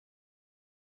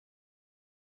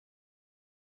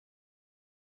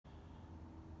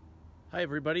Hi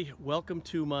everybody, welcome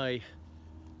to my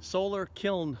solar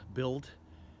kiln build.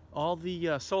 All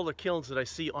the solar kilns that I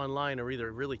see online are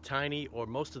either really tiny or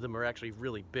most of them are actually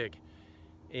really big.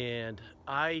 And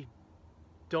I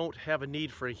don't have a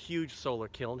need for a huge solar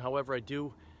kiln. However, I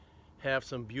do have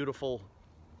some beautiful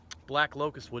black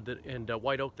locust wood and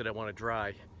white oak that I want to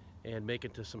dry and make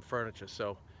into some furniture.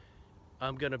 So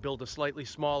I'm going to build a slightly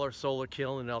smaller solar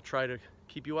kiln and I'll try to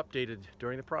keep you updated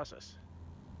during the process.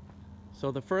 So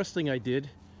the first thing I did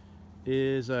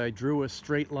is I drew a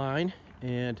straight line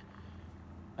and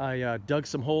I dug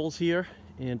some holes here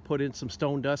and put in some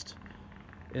stone dust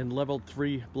and leveled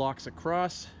 3 blocks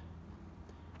across,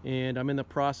 and I'm in the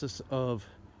process of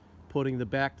putting the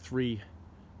back 3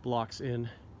 blocks in,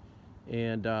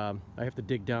 and I have to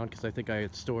dig down because I think I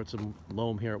had stored some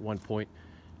loam here at one point.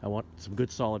 I want some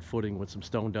good solid footing with some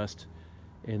stone dust,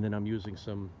 and then I'm using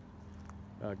some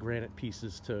granite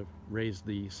pieces to raise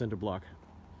the cinder block.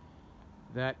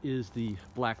 That is the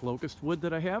black locust wood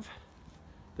that I have,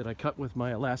 that I cut with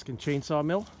my Alaskan chainsaw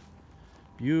mill.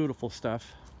 Beautiful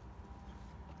stuff.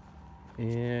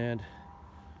 And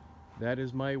that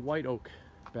is my white oak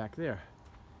back there.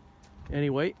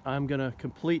 Anyway, I'm gonna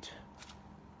complete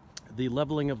the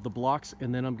leveling of the blocks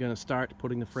and then I'm gonna start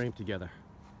putting the frame together.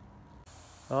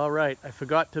 All right, I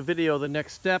forgot to video the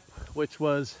next step, which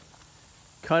was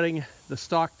cutting the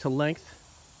stock to length.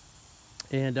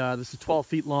 And this is 12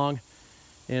 feet long.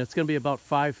 And it's going to be about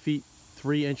 5 feet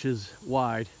 3 inches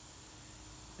wide,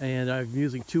 and I'm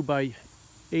using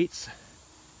 2x8s.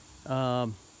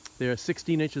 They're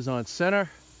 16 inches on center,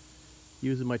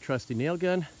 using my trusty nail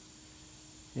gun,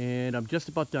 and I'm just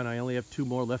about done. I only have 2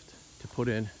 more left to put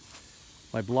in.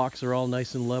 My blocks are all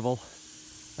nice and level.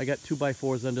 I got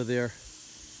 2x4s under there,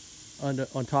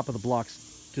 on top of the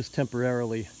blocks, just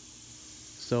temporarily,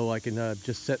 so I can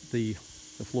just set the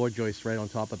floor joists right on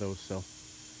top of those. So.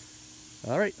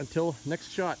 All right, until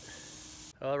next shot.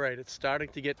 All right, it's starting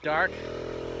to get dark.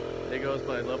 There goes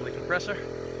my lovely compressor.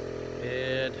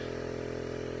 And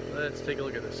let's take a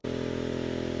look at this.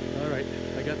 All right,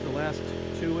 I got the last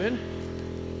 2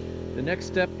 in. The next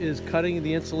step is cutting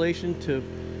the insulation to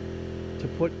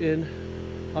put in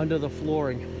under the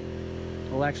flooring.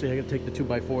 Well, actually, I gotta take the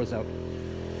 2x4s out.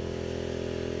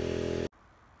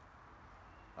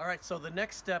 All right, so the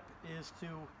next step is to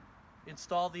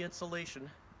install the insulation.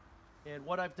 And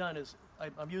what I've done is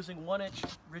I'm using 1-inch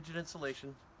rigid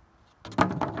insulation.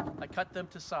 I cut them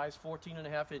to size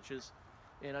 14.5 inches,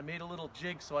 and I made a little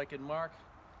jig so I can mark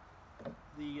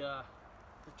the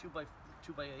 2x8,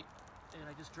 and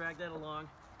I just drag that along.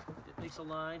 It makes a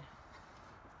line,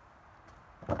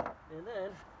 and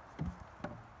then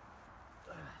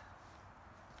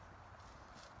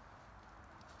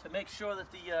to make sure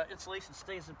that the insulation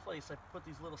stays in place, I put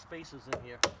these little spaces in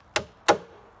here.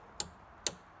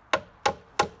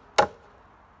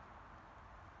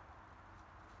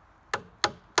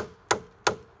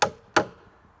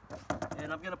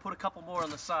 And I'm going to put a couple more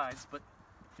on the sides, but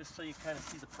just so you kind of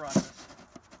see the process.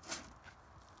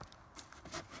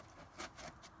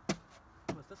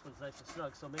 Of course, this one's nice and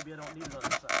snug, so maybe I don't need it on the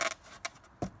side.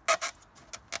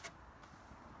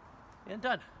 And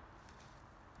done.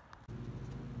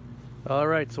 All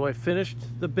right, so I finished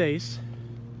the base.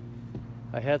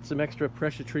 I had some extra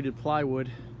pressure-treated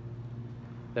plywood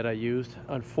that I used.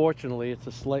 Unfortunately, it's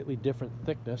a slightly different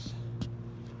thickness,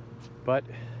 but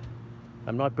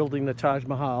I'm not building the Taj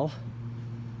Mahal.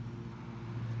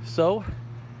 So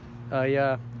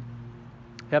I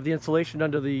have the insulation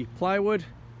under the plywood.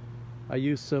 I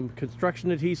use some construction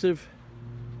adhesive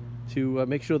to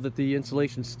make sure that the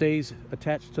insulation stays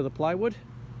attached to the plywood,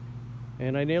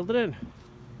 and I nailed it in.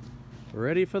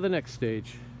 Ready for the next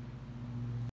stage.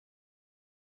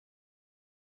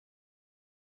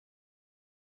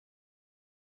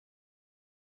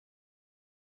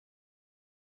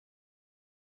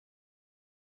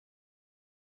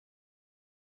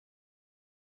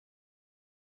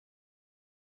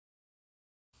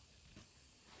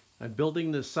 I'm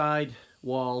building the side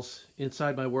walls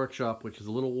inside my workshop, which is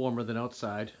a little warmer than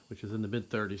outside, which is in the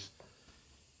mid-30s.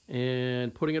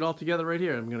 And putting it all together right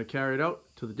here. I'm going to carry it out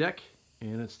to the deck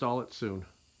and install it soon.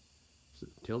 So,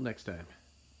 till next time.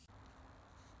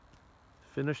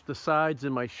 Finished the sides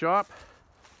in my shop,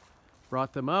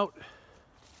 brought them out.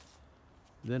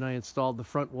 Then I installed the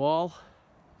front wall,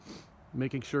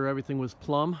 making sure everything was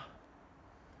plumb.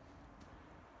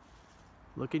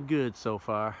 Looking good so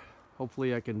far.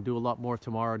 Hopefully I can do a lot more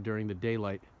tomorrow during the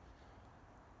daylight.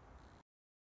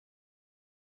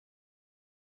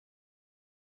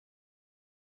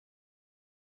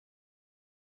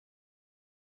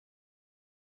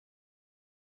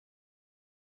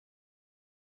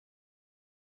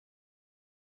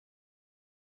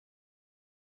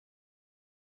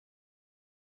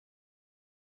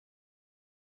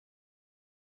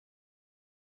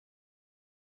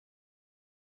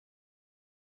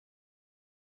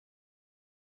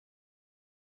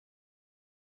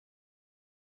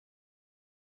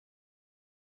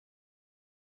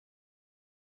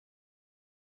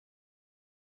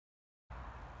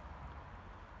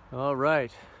 All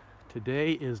right,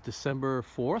 today is December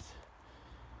 4th,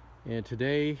 and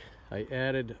today I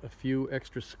added a few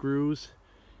extra screws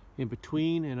in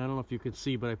between, and I don't know if you can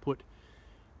see, but I put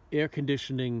air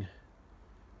conditioning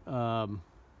foam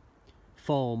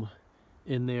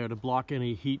in there to block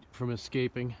any heat from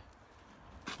escaping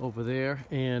over there.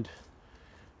 And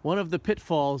one of the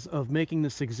pitfalls of making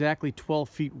this exactly 12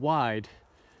 feet wide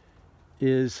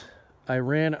is I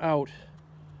ran out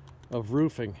of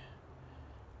roofing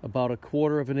about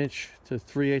 1/4 of an inch to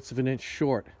 3/8 of an inch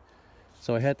short.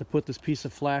 So I had to put this piece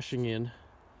of flashing in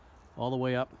all the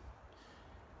way up,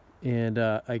 and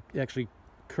I actually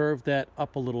curved that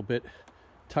up a little bit,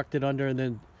 tucked it under, and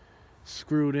then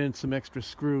screwed in some extra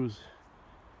screws,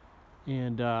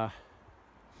 and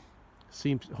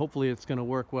hopefully it's going to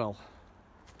work well.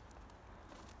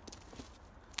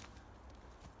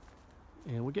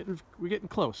 And we're getting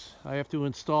close. I have to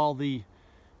install the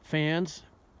fans,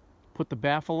 put the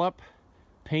baffle up,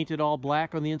 paint it all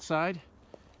black on the inside,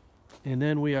 and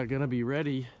then we are going to be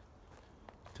ready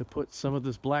to put some of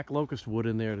this black locust wood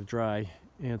in there to dry,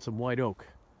 and some white oak.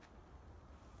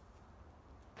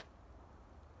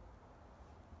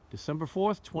 December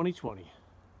 4th, 2020.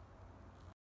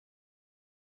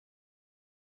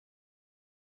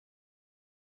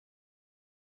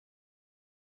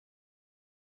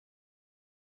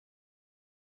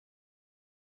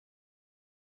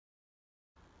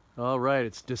 All right,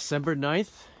 it's December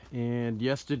 9th, and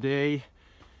yesterday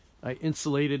I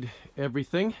insulated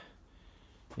everything,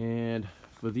 and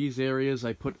for these areas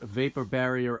I put a vapor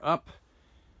barrier up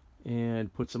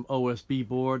and put some OSB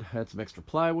board, had some extra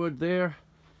plywood there,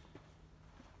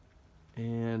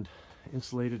 and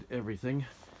insulated everything.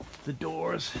 The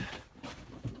doors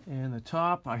and the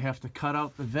top, I have to cut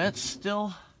out the vents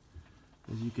still,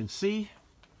 as you can see,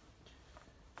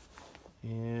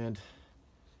 and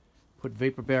put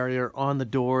vapor barrier on the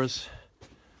doors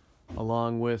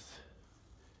along with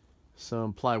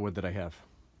some plywood that I have.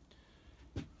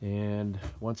 And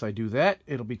once I do that,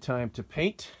 it'll be time to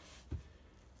paint,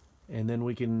 and then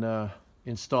we can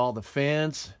install the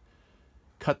fans,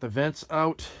 cut the vents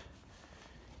out,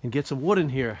 and get some wood in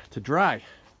here to dry.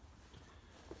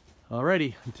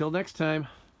 Alrighty, until next time,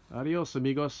 adios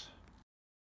amigos.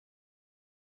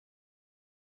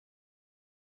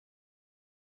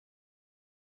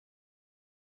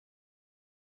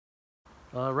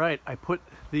 All right, I put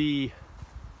the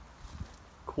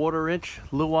 1/4 inch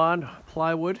Luan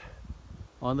plywood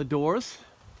on the doors,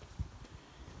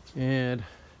 and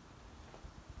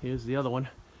here's the other one.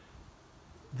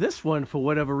 This one, for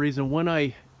whatever reason, when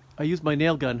I used my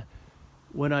nail gun,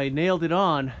 when I nailed it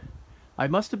on, I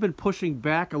must have been pushing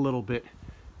back a little bit,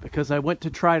 because I went to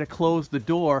try to close the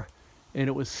door and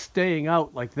it was staying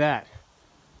out like that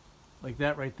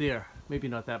right there. Maybe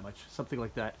not that much, something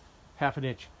like that, 1/2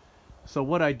 inch. So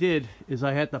what I did is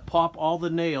I had to pop all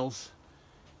the nails,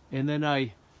 and then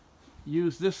I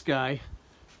used this guy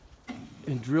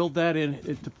and drilled that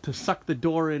in to suck the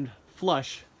door in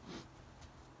flush.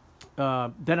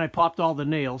 Then I popped all the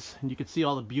nails, and you can see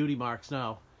all the beauty marks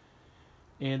now.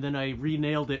 And then I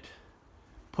re-nailed it,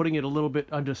 putting it a little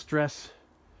bit under stress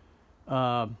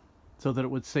so that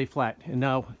it would stay flat. And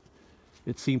now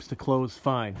it seems to close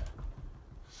fine.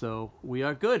 So we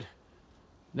are good.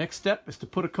 Next step is to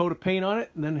put a coat of paint on it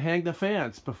and then hang the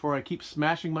fans before I keep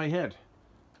smashing my head.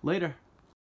 Later.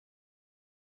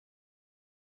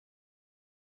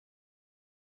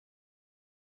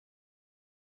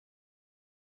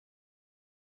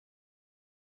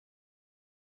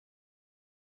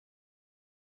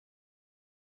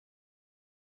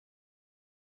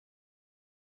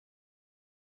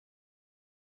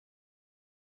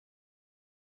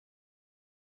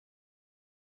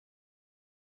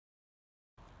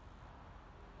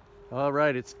 All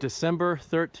right, it's December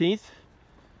 13th.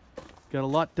 Got a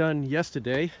lot done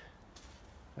yesterday.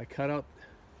 I cut out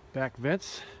back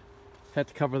vents. Had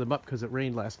to cover them up because it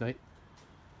rained last night.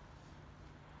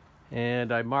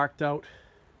 And I marked out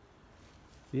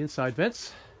the inside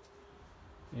vents.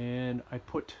 And I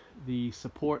put the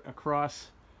support across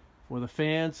for the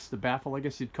fans, the baffle I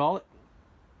guess you'd call it.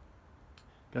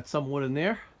 Got some wood in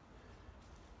there.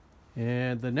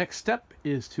 And the next step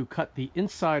is to cut the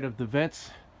inside of the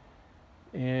vents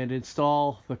and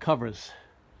install the covers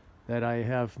that I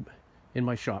have in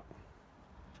my shop.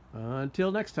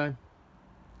 Until next time.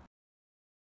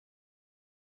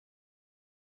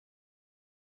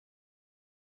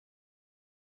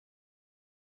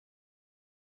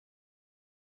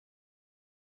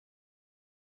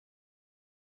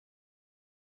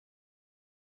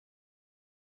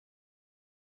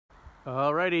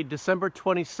 Alrighty, December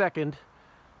 22nd.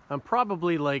 I'm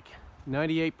probably like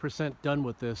 98% done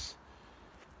with this.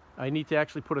 I need to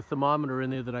actually put a thermometer in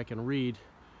there that I can read,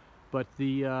 but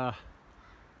the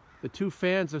two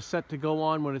fans are set to go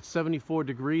on when it's 74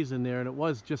 degrees in there, and it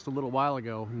was just a little while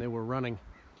ago and they were running.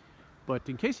 But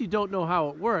in case you don't know how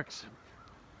it works,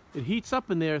 it heats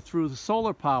up in there through the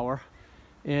solar power,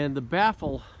 and the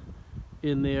baffle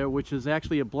in there, which is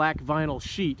actually a black vinyl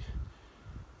sheet,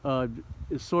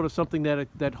 is sort of something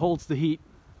that holds the heat.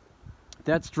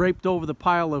 That's draped over the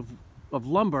pile of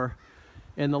lumber,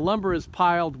 and the lumber is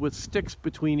piled with sticks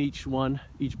between each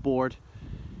board.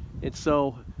 And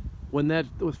so when the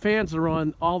fans are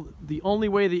on, the only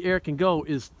way the air can go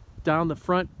is down the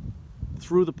front,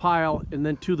 through the pile, and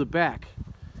then to the back.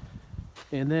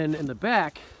 And then in the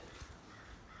back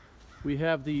we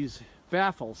have these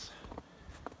baffles,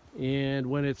 and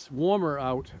when it's warmer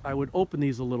out I would open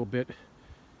these a little bit,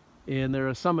 and there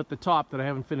are some at the top that I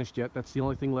haven't finished yet. That's the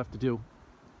only thing left to do.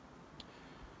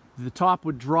 The top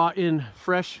would draw in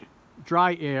fresh,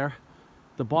 dry air.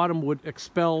 The bottom would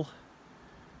expel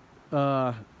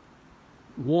warm,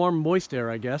 moist air,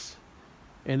 I guess.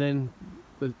 And then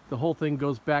the whole thing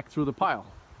goes back through the pile.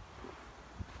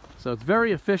 So it's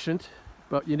very efficient,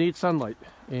 but you need sunlight.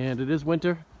 And it is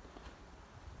winter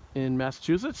in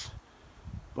Massachusetts,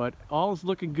 but all is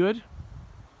looking good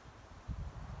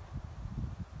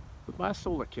with my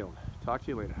solar kiln. Talk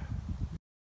to you later.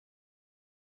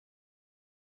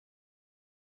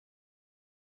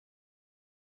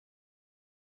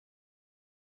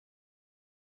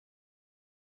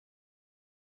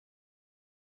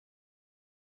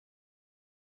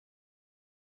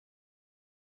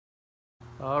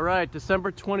 All right,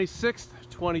 December 26th,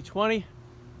 2020.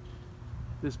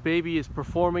 This baby is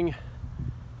performing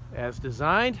as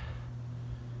designed.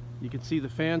 You can see the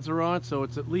fans are on, so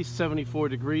it's at least 74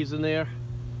 degrees in there.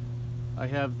 I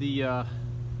have the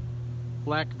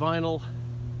black vinyl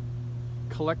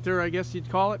collector, I guess you'd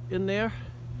call it, in there.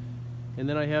 And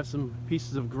then I have some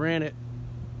pieces of granite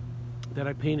that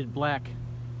I painted black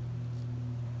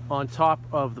on top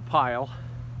of the pile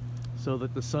so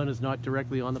that the sun is not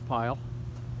directly on the pile.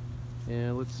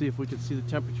 And let's see if we can see the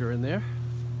temperature in there.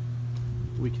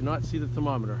 We cannot see the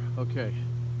thermometer. Okay.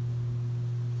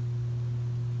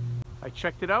 I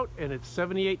checked it out and it's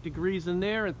 78 degrees in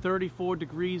there and 34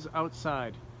 degrees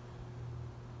outside.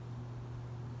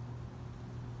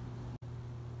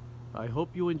 I hope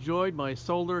you enjoyed my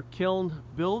solar kiln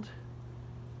build.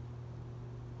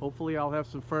 Hopefully I'll have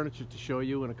some furniture to show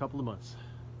you in a couple of months.